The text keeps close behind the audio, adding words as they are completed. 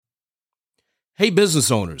Hey business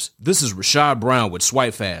owners, this is Rashad Brown with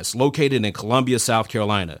SwipeFast, located in Columbia, South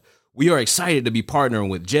Carolina. We are excited to be partnering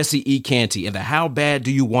with Jesse E. Canty and the How Bad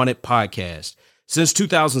Do You Want It podcast. Since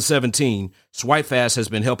 2017, SwipeFast has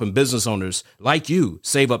been helping business owners like you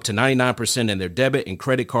save up to 99% in their debit and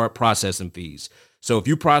credit card processing fees. So if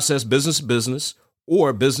you process business to business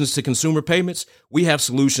or business to consumer payments, we have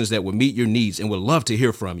solutions that will meet your needs and would love to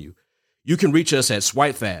hear from you. You can reach us at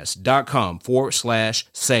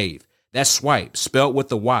swipefast.com/save. That's swipe, spelled with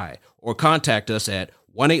the Y, or contact us at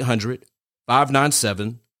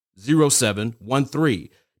 1-800-597-0713.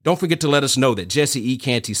 Don't forget to let us know that Jesse E.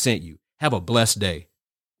 Canty sent you. Have a blessed day.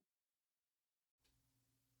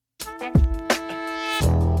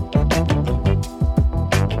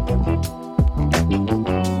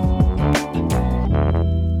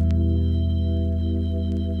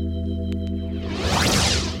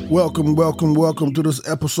 Welcome to this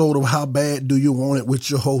episode of How Bad Do You Want It with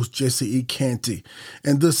your host, Jesse E. Canty.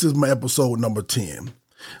 And this is my episode number 10.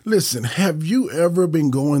 Listen, have you ever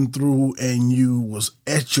been going through and you was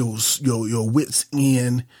at your wit's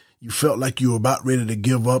end? You felt like you were about ready to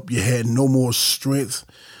give up. You had no more strength.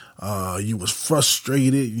 You was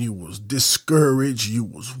frustrated. You was discouraged. You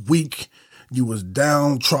was weak. You was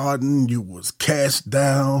downtrodden. You was cast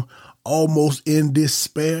down, almost in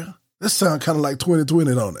despair. That sounds kind of like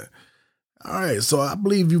 2020, don't it? All right, so I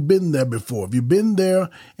believe you've been there before. If you've been there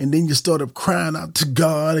and then you started crying out to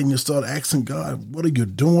God and you started asking God, what are you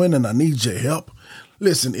doing? And I need your help.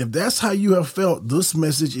 Listen, if that's how you have felt, this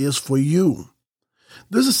message is for you.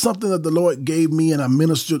 This is something that the Lord gave me and I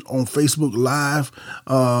ministered on Facebook Live,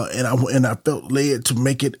 and I felt led to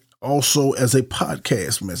make it also as a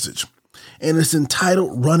podcast message. And it's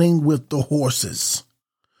entitled Running with the Horses.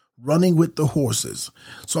 Running with the horses.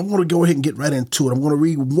 So I'm going to go ahead and get right into it. I'm going to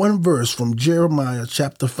read one verse from Jeremiah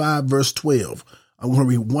chapter 5, verse 12. I'm going to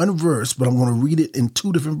read one verse, but I'm going to read it in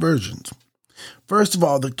two different versions. First of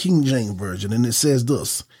all, the King James Version, and it says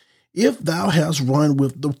this: If thou hast run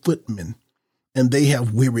with the footmen, and they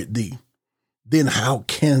have wearied thee, then how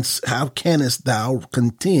canst thou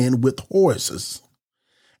contend with horses?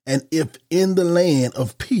 And if in the land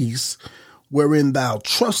of peace, wherein thou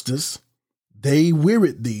trustest, they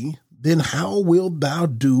wearied thee, then how wilt thou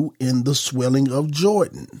do in the swelling of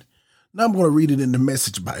Jordan? Now I'm going to read it in the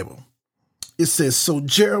Message Bible. It says, so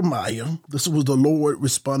Jeremiah, this was the Lord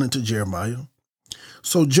responding to Jeremiah.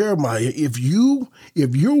 So Jeremiah, if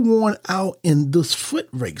you're worn out in this foot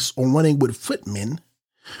race or running with footmen,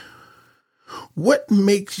 what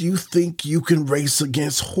makes you think you can race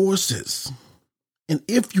against horses? And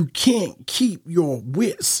if you can't keep your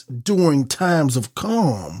wits during times of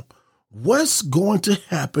calm, what's going to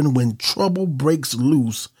happen when trouble breaks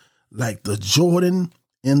loose like the Jordan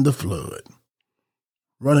in the flood?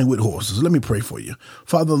 Running with horses. Let me pray for you.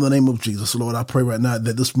 Father, in the name of Jesus, Lord, I pray right now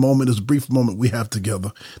that this moment, this brief moment we have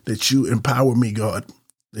together, that you empower me, God,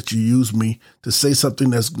 that you use me to say something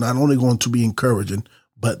that's not only going to be encouraging,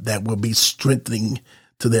 but that will be strengthening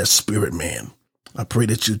to their spirit, man. I pray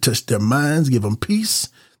that you touch their minds, give them peace,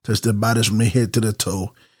 touch their bodies from their head to their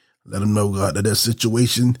toe. Let them know, God, that the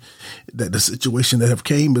situation that have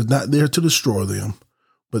came is not there to destroy them,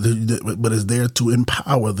 but is there to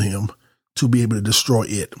empower them to be able to destroy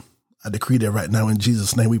it. I decree that right now in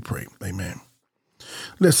Jesus' name we pray. Amen.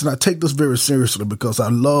 Listen, I take this very seriously because I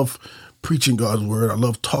love preaching God's word. I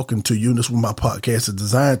love talking to you. And this is what my podcast is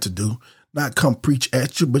designed to do. Not come preach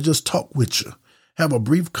at you, but just talk with you. Have a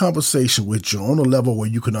brief conversation with you on a level where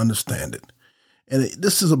you can understand it. And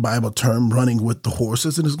this is a Bible term, running with the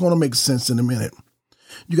horses, and it's going to make sense in a minute.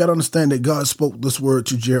 You got to understand that God spoke this word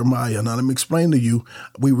to Jeremiah. Now, let me explain to you.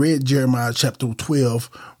 We read Jeremiah chapter 12,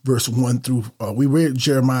 verse 1 through, we read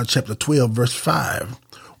Jeremiah chapter 12, verse 5.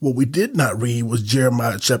 What we did not read was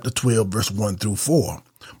Jeremiah chapter 12, verse 1 through 4.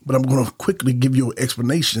 But I'm going to quickly give you an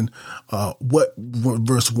explanation what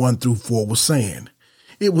verse 1 through 4 was saying.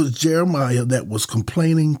 It was Jeremiah that was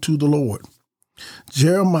complaining to the Lord.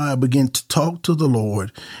 Jeremiah began to talk to the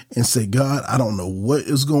Lord and say, God, I don't know what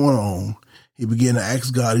is going on. He began to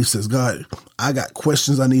ask God. He says, God, I got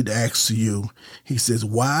questions I need to ask to you. He says,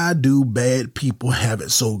 why do bad people have it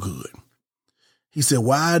so good? He said,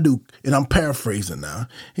 and I'm paraphrasing now.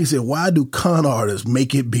 He said, why do con artists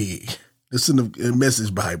make it big? This is in the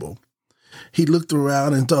Message Bible. He looked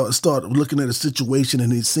around and started looking at the situation,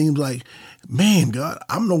 and it seems like, man, God,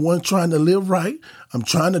 I'm the one trying to live right. I'm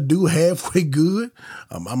trying to do halfway good.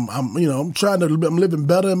 I'm living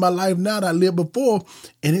better in my life now than I lived before.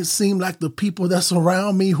 And it seemed like the people that's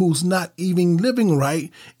around me who's not even living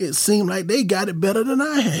right, it seemed like they got it better than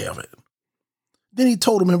I have it. Then he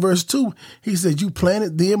told him in verse 2, he said, you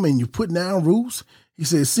planted them and you put down roots. He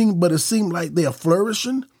said, it seemed like they're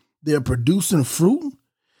flourishing. They're producing fruit.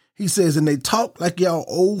 He says, and they talk like y'all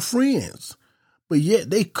old friends, but yet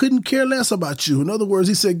they couldn't care less about you. In other words,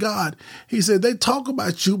 he said, they talk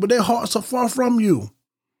about you, but their hearts are far from you.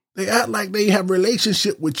 They act like they have a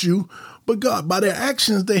relationship with you, but God, by their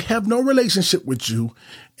actions, they have no relationship with you.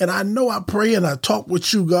 And I know I pray and I talk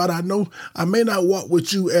with you, God. I know I may not walk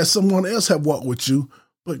with you as someone else have walked with you,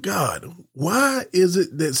 but God, why is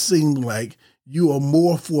it that seems like you are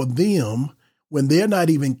more for them when they're not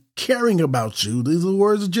even caring about you? These are the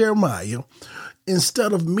words of Jeremiah.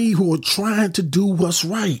 Instead of me who are trying to do what's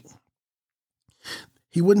right.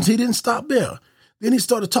 He didn't stop there. Then he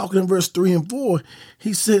started talking in verse 3 and 4.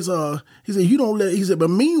 He said, but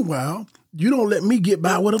meanwhile, you don't let me get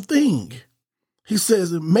by with a thing. He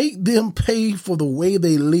says, make them pay for the way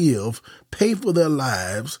they live, pay for their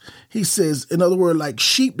lives. He says, in other words, like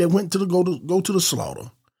sheep that went to go to the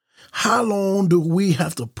slaughter. How long do we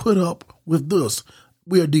have to put up with this?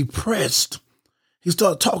 We are depressed. He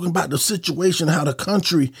started talking about the situation, how the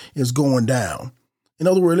country is going down. In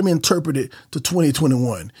other words, let me interpret it to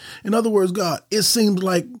 2021. In other words, God, it seems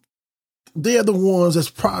like they're the ones that's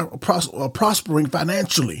prospering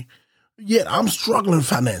financially, yet I'm struggling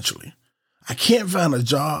financially. I can't find a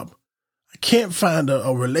job. I can't find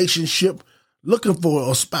a relationship. Looking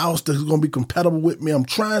for a spouse that's going to be compatible with me. I'm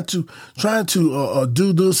trying to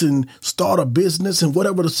do this and start a business and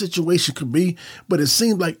whatever the situation could be. But it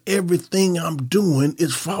seems like everything I'm doing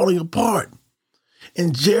is falling apart.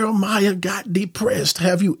 And Jeremiah got depressed.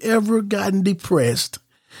 Have you ever gotten depressed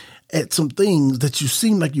at some things that you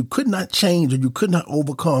seem like you could not change or you could not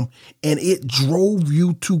overcome, and it drove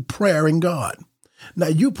you to prayer in God? Now,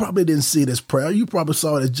 you probably didn't see it as prayer. You probably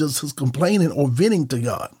saw it as just his complaining or venting to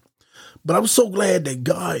God. But I'm so glad that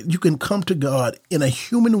God, you can come to God in a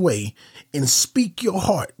human way and speak your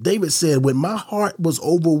heart. David said, when my heart was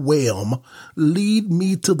overwhelmed, lead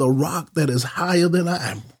me to the rock that is higher than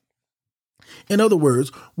I am. In other words,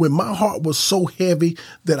 when my heart was so heavy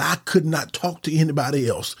that I could not talk to anybody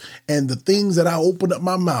else, and the things that I opened up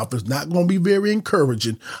my mouth is not going to be very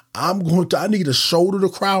encouraging, I need a shoulder to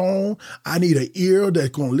cry on. I need an ear that's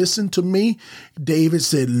going to listen to me. David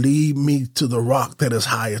said, lead me to the rock that is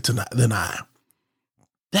higher than I.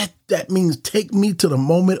 That means take me to the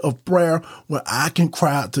moment of prayer where I can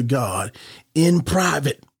cry out to God in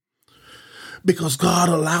private. Because God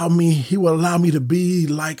He will allow me to be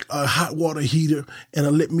like a hot water heater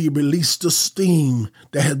and let me release the steam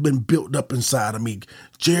that has been built up inside of me.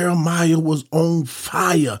 Jeremiah was on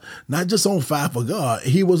fire, not just on fire for God.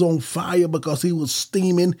 He was on fire because he was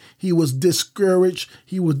steaming. He was discouraged.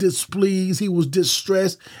 He was displeased. He was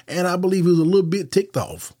distressed. And I believe he was a little bit ticked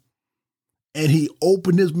off. And he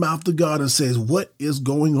opened his mouth to God and says, what is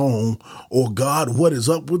going on? Or God, what is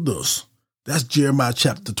up with this? That's Jeremiah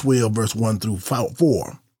chapter 12, verse 1 through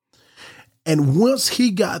 4. And once he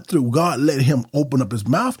got through, God let him open up his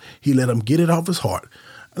mouth. He let him get it off his heart.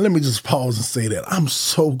 And let me just pause and say that I'm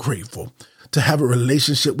so grateful to have a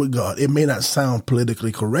relationship with God. It may not sound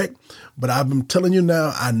politically correct, but I've been telling you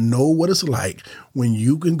now, I know what it's like when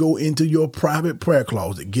you can go into your private prayer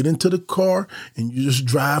closet, get into the car, and you just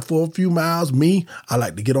drive for a few miles. Me, I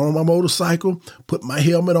like to get on my motorcycle, put my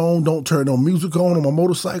helmet on, don't turn no music on my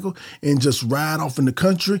motorcycle, and just ride off in the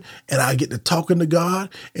country, and I get to talking to God,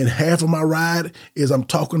 and half of my ride is I'm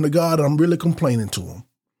talking to God, and I'm really complaining to him.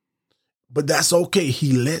 But that's okay.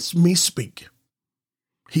 He lets me speak.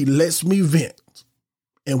 He lets me vent.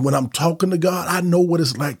 And when I'm talking to God, I know what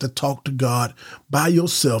it's like to talk to God by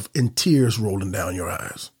yourself and tears rolling down your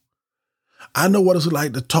eyes. I know what it's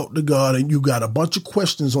like to talk to God and you got a bunch of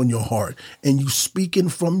questions on your heart and you speaking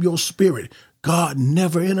from your spirit. God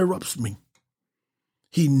never interrupts me.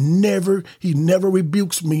 He never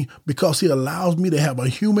rebukes me because he allows me to have a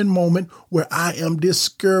human moment where I am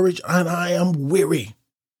discouraged and I am weary.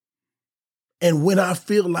 And when I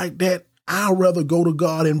feel like that, I'd rather go to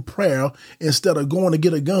God in prayer instead of going to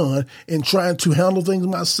get a gun and trying to handle things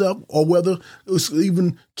myself, or whether it's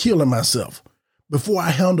even killing myself. Before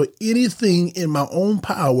I handle anything in my own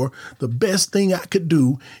power, the best thing I could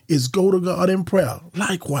do is go to God in prayer.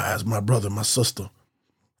 Likewise, my brother, my sister,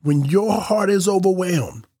 when your heart is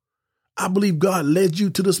overwhelmed, I believe God led you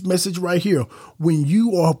to this message right here. When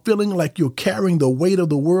you are feeling like you're carrying the weight of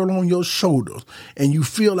the world on your shoulders and you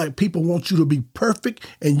feel like people want you to be perfect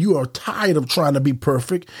and you are tired of trying to be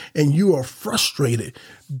perfect and you are frustrated,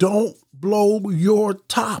 don't blow your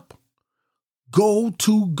top. Go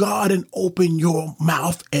to God and open your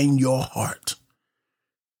mouth and your heart.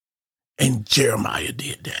 And Jeremiah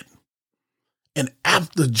did that. And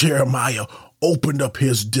after Jeremiah opened up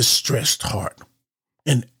his distressed heart,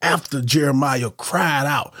 And after Jeremiah cried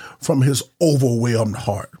out from his overwhelmed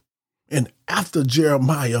heart, and after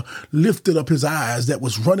Jeremiah lifted up his eyes that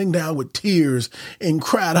was running down with tears and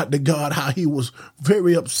cried out to God how he was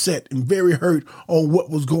very upset and very hurt on what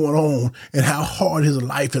was going on and how hard his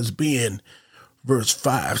life has been, verse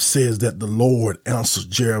 5 says that the Lord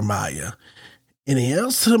answered Jeremiah, and he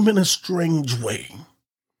answered him in a strange way.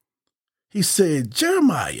 He said,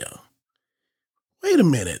 Jeremiah, wait a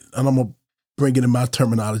minute, and I'm going to bring it in my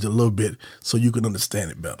terminology a little bit so you can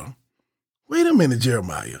understand it better. Wait a minute,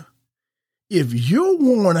 Jeremiah. If you're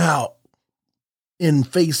worn out in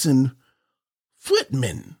facing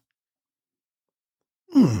footmen,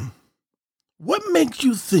 what makes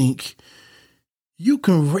you think you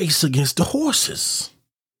can race against the horses?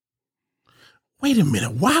 Wait a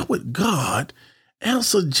minute. Why would God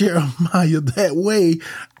answer Jeremiah that way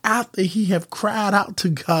after he have cried out to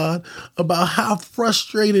God about how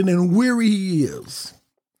frustrated and weary he is?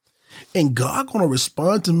 And God going to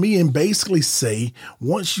respond to me and basically say,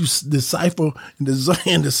 once you decipher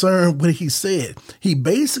and discern what he said, he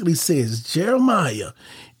basically says, Jeremiah,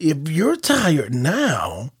 if you're tired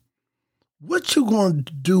now, what you going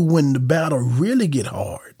to do when the battle really get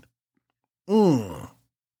hard? Why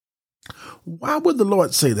would the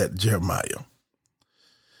Lord say that to Jeremiah?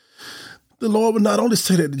 The Lord would not only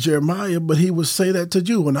say that to Jeremiah, but he would say that to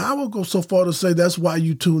you. And I will go so far to say that's why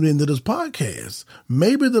you tune into this podcast.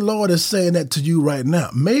 Maybe the Lord is saying that to you right now.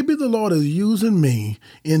 Maybe the Lord is using me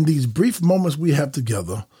in these brief moments we have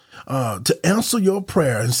together to answer your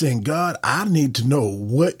prayer and saying, God, I need to know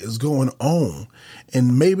what is going on.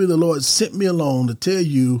 And maybe the Lord sent me along to tell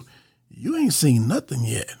you, you ain't seen nothing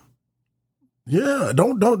yet. Yeah,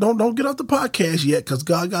 don't get off the podcast yet, because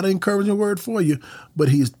God got an encouraging word for you. But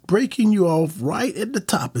he's breaking you off right at the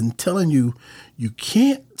top and telling you, you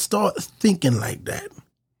can't start thinking like that.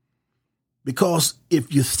 Because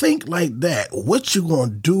if you think like that, what you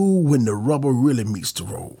going to do when the rubber really meets the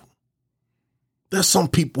road? There's some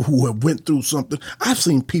people who have went through something. I've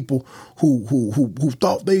seen people who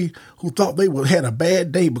thought they had a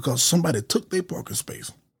bad day because somebody took their parking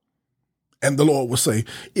space. And the Lord will say,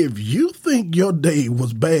 if you think your day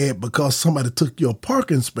was bad because somebody took your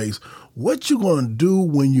parking space, what you going to do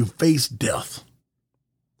when you face death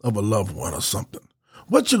of a loved one or something?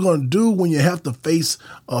 What you going to do when you have to face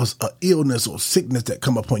a illness or sickness that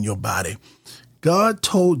come upon your body? God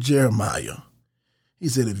told Jeremiah, he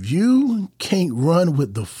said, if you can't run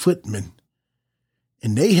with the footmen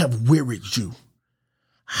and they have wearied you,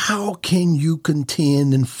 how can you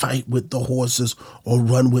contend and fight with the horses or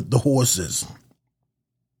run with the horses?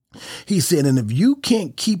 He said, and if you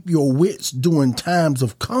can't keep your wits during times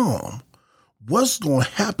of calm, what's going to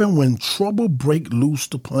happen when trouble break loose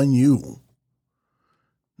upon you?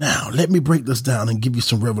 Now, let me break this down and give you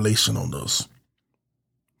some revelation on this.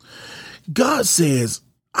 God says,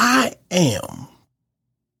 I am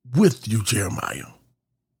with you, Jeremiah.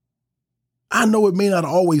 I know it may not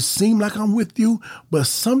always seem like I'm with you, but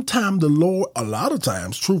sometimes the Lord, a lot of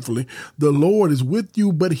times, truthfully, the Lord is with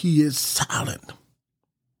you, but he is silent.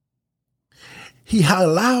 He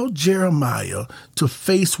allowed Jeremiah to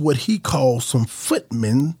face what he calls some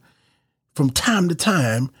footmen from time to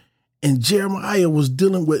time, and Jeremiah was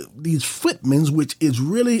dealing with these footmen, which is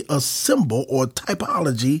really a symbol or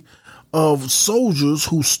typology of soldiers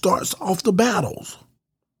who starts off the battles.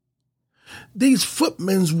 These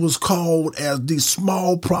footmen was called as these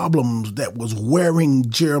small problems that was wearing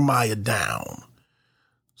Jeremiah down.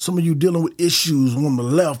 Some of you dealing with issues on the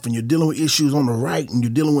left and you're dealing with issues on the right, and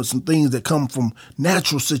you're dealing with some things that come from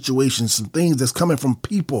natural situations, some things that's coming from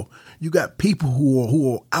people. You got people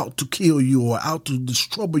who are out to kill you or out to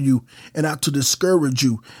trouble you and out to discourage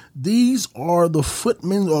you. These are the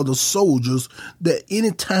footmen or the soldiers that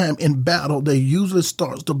anytime in battle, they usually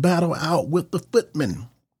starts the battle out with the footmen.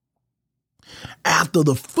 After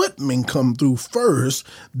the footmen come through first,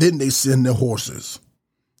 then they send their horses.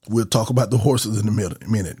 We'll talk about the horses in a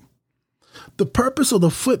minute. The purpose of the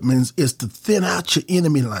footmen is to thin out your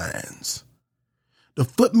enemy lines. The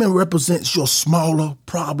footman represents your smaller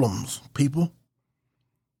problems, people.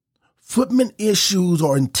 Footman issues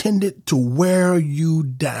are intended to wear you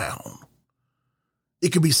down. It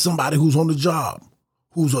could be somebody who's on the job,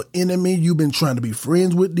 who's an enemy. You've been trying to be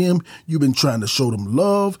friends with them. You've been trying to show them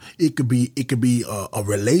love. It could be a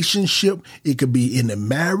relationship. It could be in a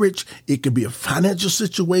marriage. It could be a financial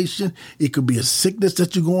situation. It could be a sickness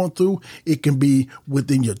that you're going through. It can be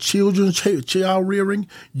within your children's child rearing.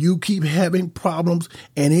 You keep having problems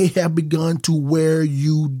and it have begun to wear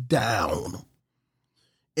you down.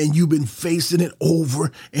 and you've been facing it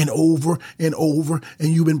over and over and over, and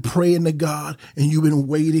you've been praying to God, and you've been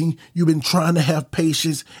waiting, you've been trying to have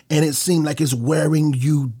patience, and it seems like it's wearing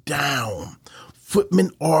you down.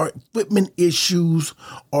 Footmen issues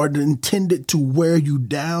are intended to wear you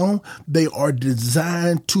down. They are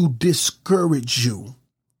designed to discourage you.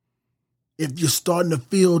 If you're starting to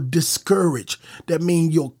feel discouraged, that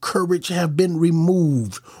means your courage have been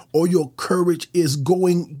removed, or your courage is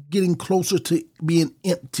getting closer to being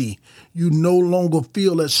empty. You no longer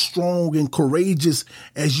feel as strong and courageous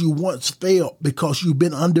as you once felt because you've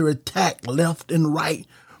been under attack left and right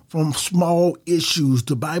from small issues.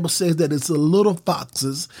 The Bible says that it's the little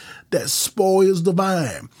foxes that spoils the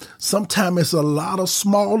vine. Sometimes it's a lot of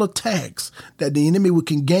small attacks that the enemy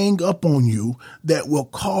can gang up on you that will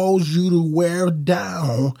cause you to wear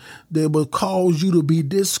down, that will cause you to be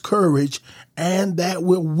discouraged, and that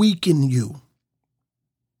will weaken you.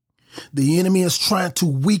 The enemy is trying to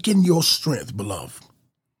weaken your strength, beloved.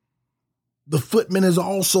 The footman is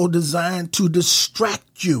also designed to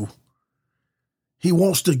distract you. He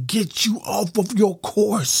wants to get you off of your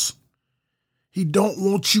course. He don't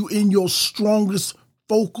want you in your strongest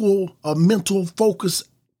mental focus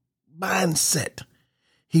mindset.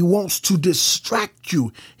 He wants to distract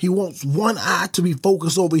you. He wants one eye to be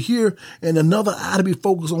focused over here and another eye to be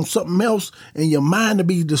focused on something else, and your mind to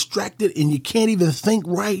be distracted, and you can't even think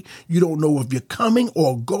right. You don't know if you're coming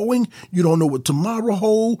or going. You don't know what tomorrow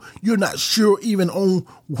holds. You're not sure even on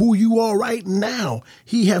who you are right now.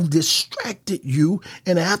 He have distracted you,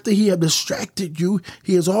 and after he have distracted you,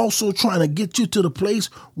 he is also trying to get you to the place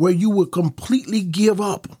where you will completely give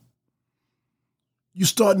up. You're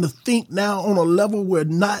starting to think now on a level where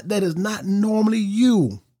that is not normally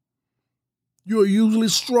you. You're usually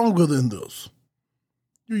stronger than this.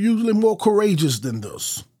 You're usually more courageous than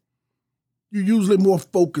this. You're usually more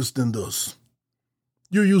focused than this.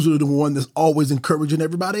 You're usually the one that's always encouraging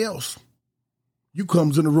everybody else. You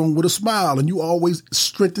comes in the room with a smile and you always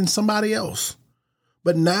strengthen somebody else.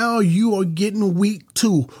 But now you are getting weak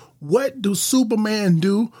too. What do Superman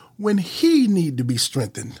do when he need to be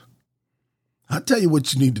strengthened? I tell you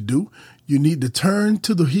what you need to do. You need to turn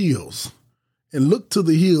to the hills and look to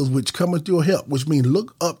the hills which cometh your help, which means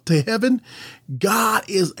look up to heaven. God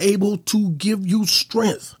is able to give you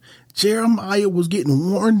strength. Jeremiah was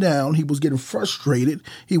getting worn down. He was getting frustrated.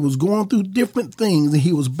 He was going through different things, and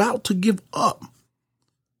he was about to give up.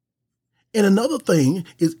 And another thing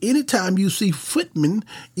is, anytime you see footman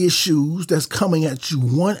issues that's coming at you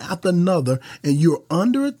one after another, and you're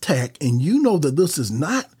under attack, and you know that this is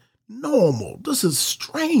not normal. This is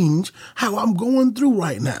strange how I'm going through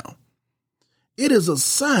right now. It is a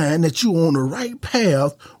sign that you're on the right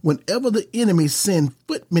path whenever the enemy sends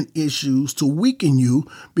footman issues to weaken you,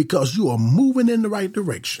 because you are moving in the right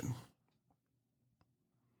direction.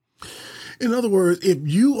 In other words, if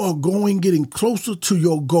you are getting closer to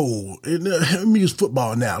your goal, and let me use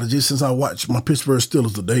football analogy since I watched my Pittsburgh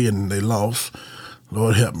Steelers today and they lost.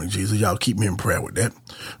 Lord help me, Jesus. Y'all keep me in prayer with that.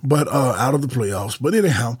 But out of the playoffs. But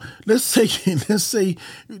anyhow, let's say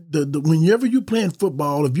whenever you playing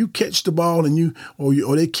football, if you catch the ball and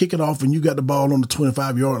or they kick it off and you got the ball on the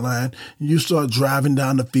 25-yard line, and you start driving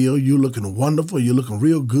down the field, you're looking wonderful, you're looking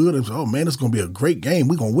real good. And oh man, it's gonna be a great game.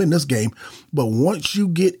 We're gonna win this game. But once you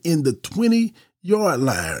get in the 20-yard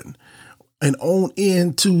line and on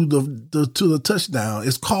into the touchdown,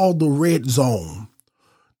 it's called the red zone.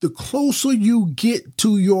 The closer you get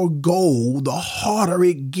to your goal, the harder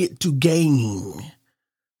it get to gain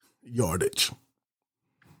yardage.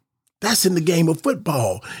 That's in the game of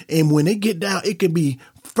football. And when it get down, it can be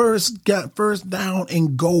first down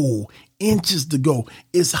and goal, inches to go.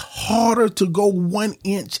 It's harder to go 1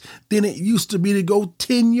 inch than it used to be to go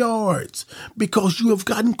 10 yards because you have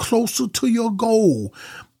gotten closer to your goal.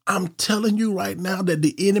 I'm telling you right now that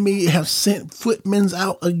the enemy has sent footmen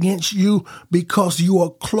out against you because you are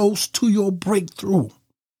close to your breakthrough.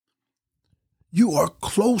 You are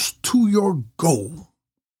close to your goal.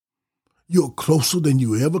 You're closer than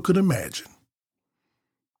you ever could imagine.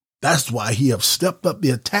 That's why he have stepped up the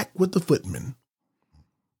attack with the footmen.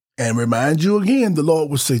 And remind you again, the Lord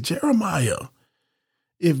will say, Jeremiah,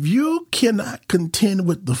 if you cannot contend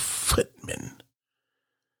with the footmen,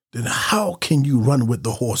 then how can you run with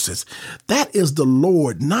the horses? That is the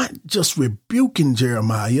Lord not just rebuking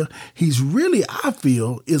Jeremiah. He's really, I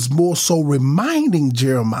feel, is more so reminding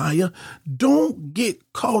Jeremiah, don't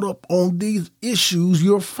get caught up on these issues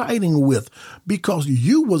you're fighting with, because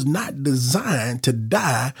you was not designed to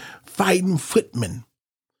die fighting footmen.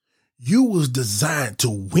 You was designed to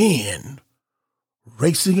win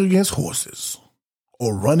racing against horses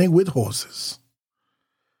or running with horses.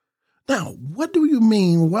 Now, what do you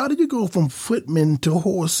mean? Why did you go from footmen to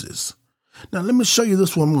horses? Now, let me show you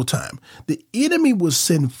this one more time. The enemy will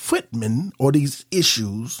send footmen or these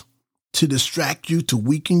issues to distract you, to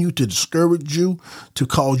weaken you, to discourage you, to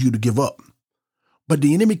cause you to give up. But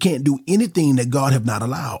the enemy can't do anything that God have not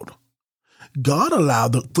allowed. God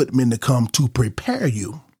allowed the footmen to come to prepare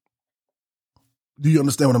you. Do you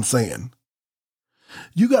understand what I'm saying?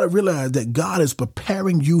 You got to realize that God is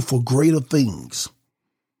preparing you for greater things.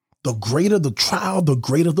 The greater the trial, the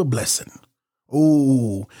greater the blessing.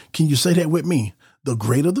 Oh, can you say that with me? The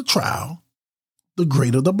greater the trial, the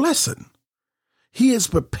greater the blessing. He is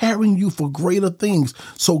preparing you for greater things.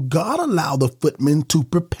 So God allowed the footmen to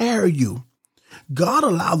prepare you. God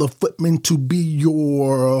allowed the footmen to be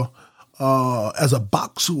your, as a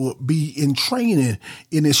boxer would be in training,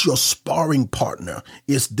 and it's your sparring partner.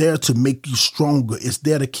 It's there to make you stronger. It's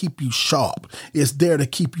there to keep you sharp. It's there to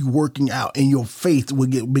keep you working out, and your faith will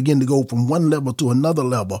begin to go from one level to another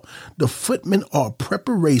level. The footmen are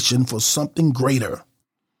preparation for something greater.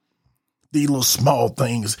 These little small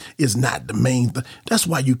things is not the main thing. That's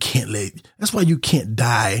why you can't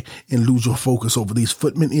die and lose your focus over these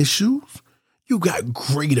footmen issues. You got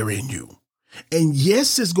greater in you. And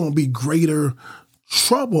yes, it's going to be greater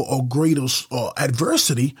trouble or greater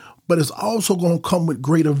adversity, but it's also going to come with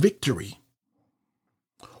greater victory.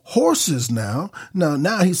 Horses now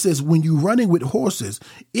he says, when you're running with horses,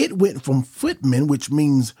 it went from footmen, which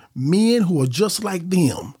means men who are just like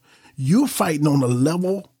them. You're fighting on a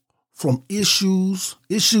level from issues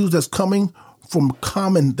that's coming from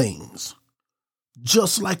common things.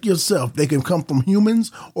 Just like yourself, they can come from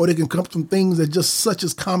humans or they can come from things that just such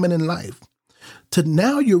as common in life. To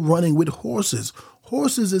now you're running with horses.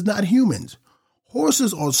 Horses is not humans.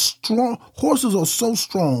 Horses are strong. Horses are so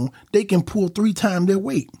strong, they can pull 3 times their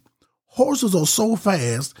weight. Horses are so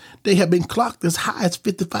fast, they have been clocked as high as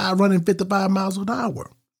running 55 miles an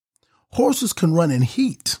hour. Horses can run in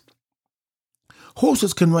heat.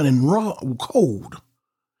 Horses can run in cold.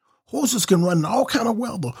 Horses can run in all kind of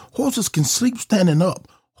weather. Horses can sleep standing up.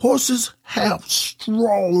 Horses have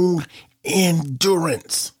strong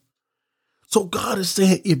endurance. So God is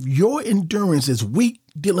saying, if your endurance is weak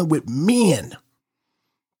dealing with men,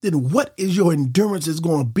 then what is your endurance is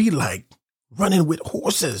going to be like running with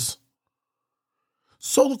horses?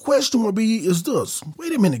 So the question will be is this.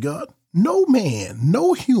 Wait a minute, God. No man,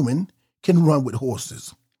 no human can run with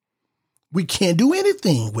horses. We can't do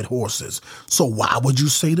anything with horses. So why would you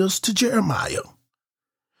say this to Jeremiah?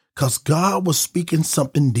 Because God was speaking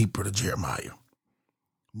something deeper to Jeremiah.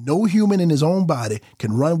 No human in his own body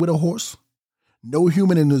can run with a horse. No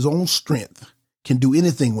human in his own strength can do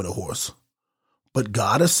anything with a horse. But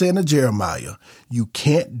God is saying to Jeremiah, you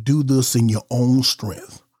can't do this in your own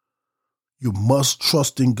strength. You must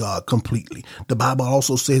trust in God completely. The Bible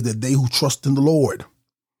also says that they who trust in the Lord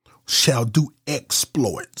shall do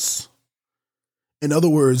exploits. In other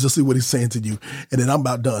words, let's see what he's saying to you. And then I'm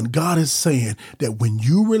about done. God is saying that when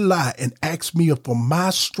you rely and ask me for my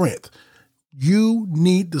strength, you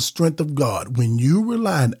need the strength of God. When you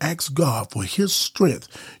rely and ask God for his strength,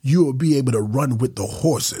 you will be able to run with the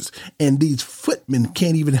horses. And these footmen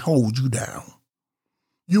can't even hold you down.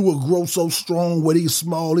 You will grow so strong with these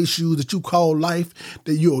small issues that you call life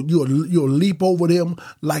that you'll leap over them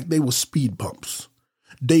like they were speed bumps.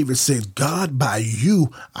 David says, God, by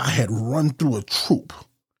you, I had run through a troop.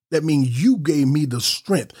 That means you gave me the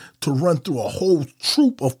strength to run through a whole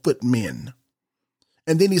troop of footmen.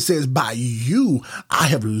 And then he says, by you, I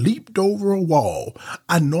have leaped over a wall.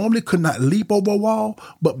 I normally could not leap over a wall,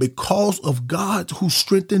 but because of God who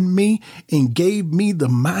strengthened me and gave me the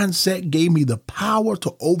mindset, gave me the power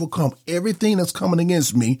to overcome everything that's coming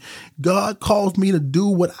against me, God caused me to do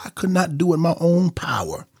what I could not do in my own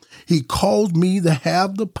power. He caused me to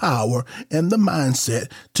have the power and the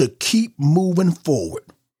mindset to keep moving forward.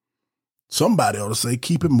 Somebody ought to say,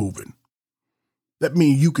 keep it moving. That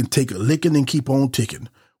means you can take a licking and keep on ticking.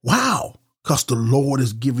 Wow, because the Lord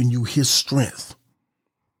is giving you his strength.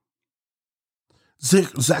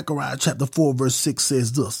 Zechariah chapter 4 verse 6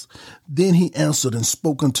 says this. Then he answered and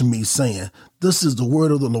spoke unto me, saying, this is the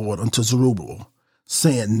word of the Lord unto Zerubbabel,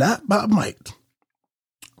 saying, not by might,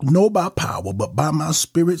 nor by power, but by my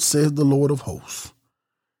spirit, says the Lord of hosts.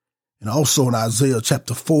 And also in Isaiah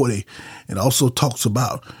chapter 40, it also talks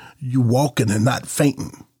about you walking and not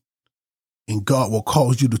fainting. And God will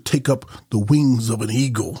cause you to take up the wings of an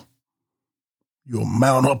eagle. You'll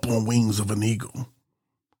mount up on wings of an eagle.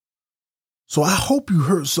 So I hope you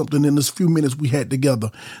heard something in this few minutes we had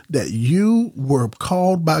together, that you were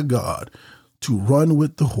called by God to run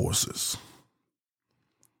with the horses.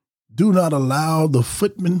 Do not allow the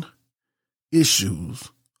footmen issues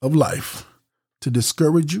of life to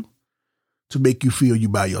discourage you, to make you feel you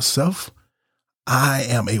by yourself. I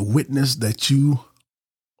am a witness that you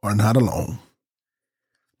are not alone.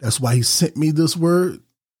 That's why he sent me this word,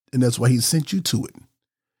 and that's why he sent you to it.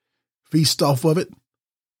 Feast off of it.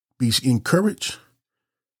 Be encouraged.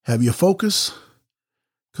 Have your focus,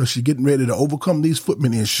 because you're getting ready to overcome these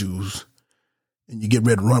footman issues, and you get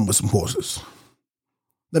ready to run with some horses.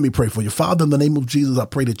 Let me pray for you. Father, in the name of Jesus, I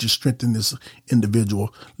pray that you strengthen this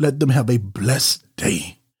individual. Let them have a blessed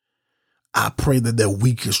day. I pray that their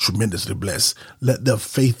week is tremendously blessed. Let their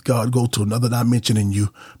faith, God, go to another dimension in you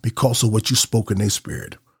because of what you spoke in their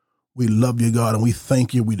spirit. We love you, God, and we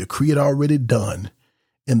thank you. We decree it already done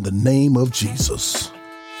in the name of Jesus.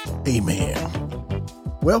 Amen.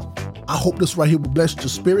 Well, I hope this right here will bless your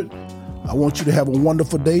spirit. I want you to have a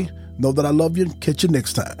wonderful day. Know that I love you. Catch you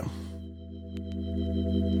next time.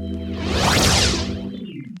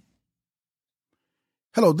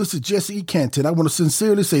 Hello, this is Jesse E. Canton. I want to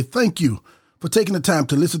sincerely say thank you for taking the time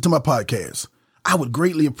to listen to my podcast. I would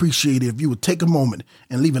greatly appreciate it if you would take a moment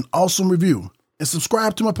and leave an awesome review and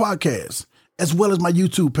subscribe to my podcast, as well as my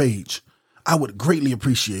YouTube page. I would greatly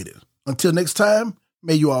appreciate it. Until next time,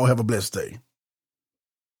 may you all have a blessed day.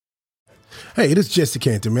 Hey, this is Jesse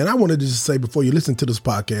Canton, man. I wanted to just say before you listen to this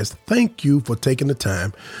podcast, thank you for taking the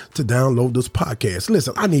time to download this podcast.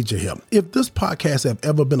 Listen, I need your help. If this podcast have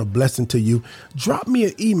ever been a blessing to you, drop me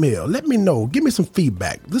an email. Let me know. Give me some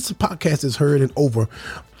feedback. This podcast is heard in over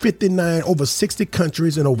 60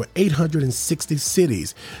 countries and over 860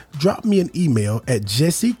 cities. Drop me an email at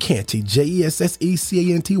Jesse Canty,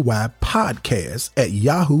 JESSECANTY podcast at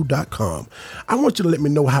yahoo.com. I want you to let me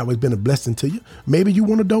know how it's been a blessing to you. Maybe you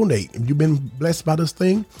want to donate. If you've been blessed by this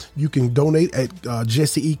thing, you can donate at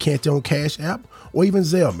Jesse E. Canty on Cash App, or even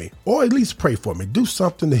Zelle me, or at least pray for me. Do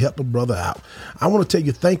something to help a brother out. I want to tell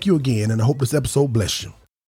you thank you again, and I hope this episode bless you.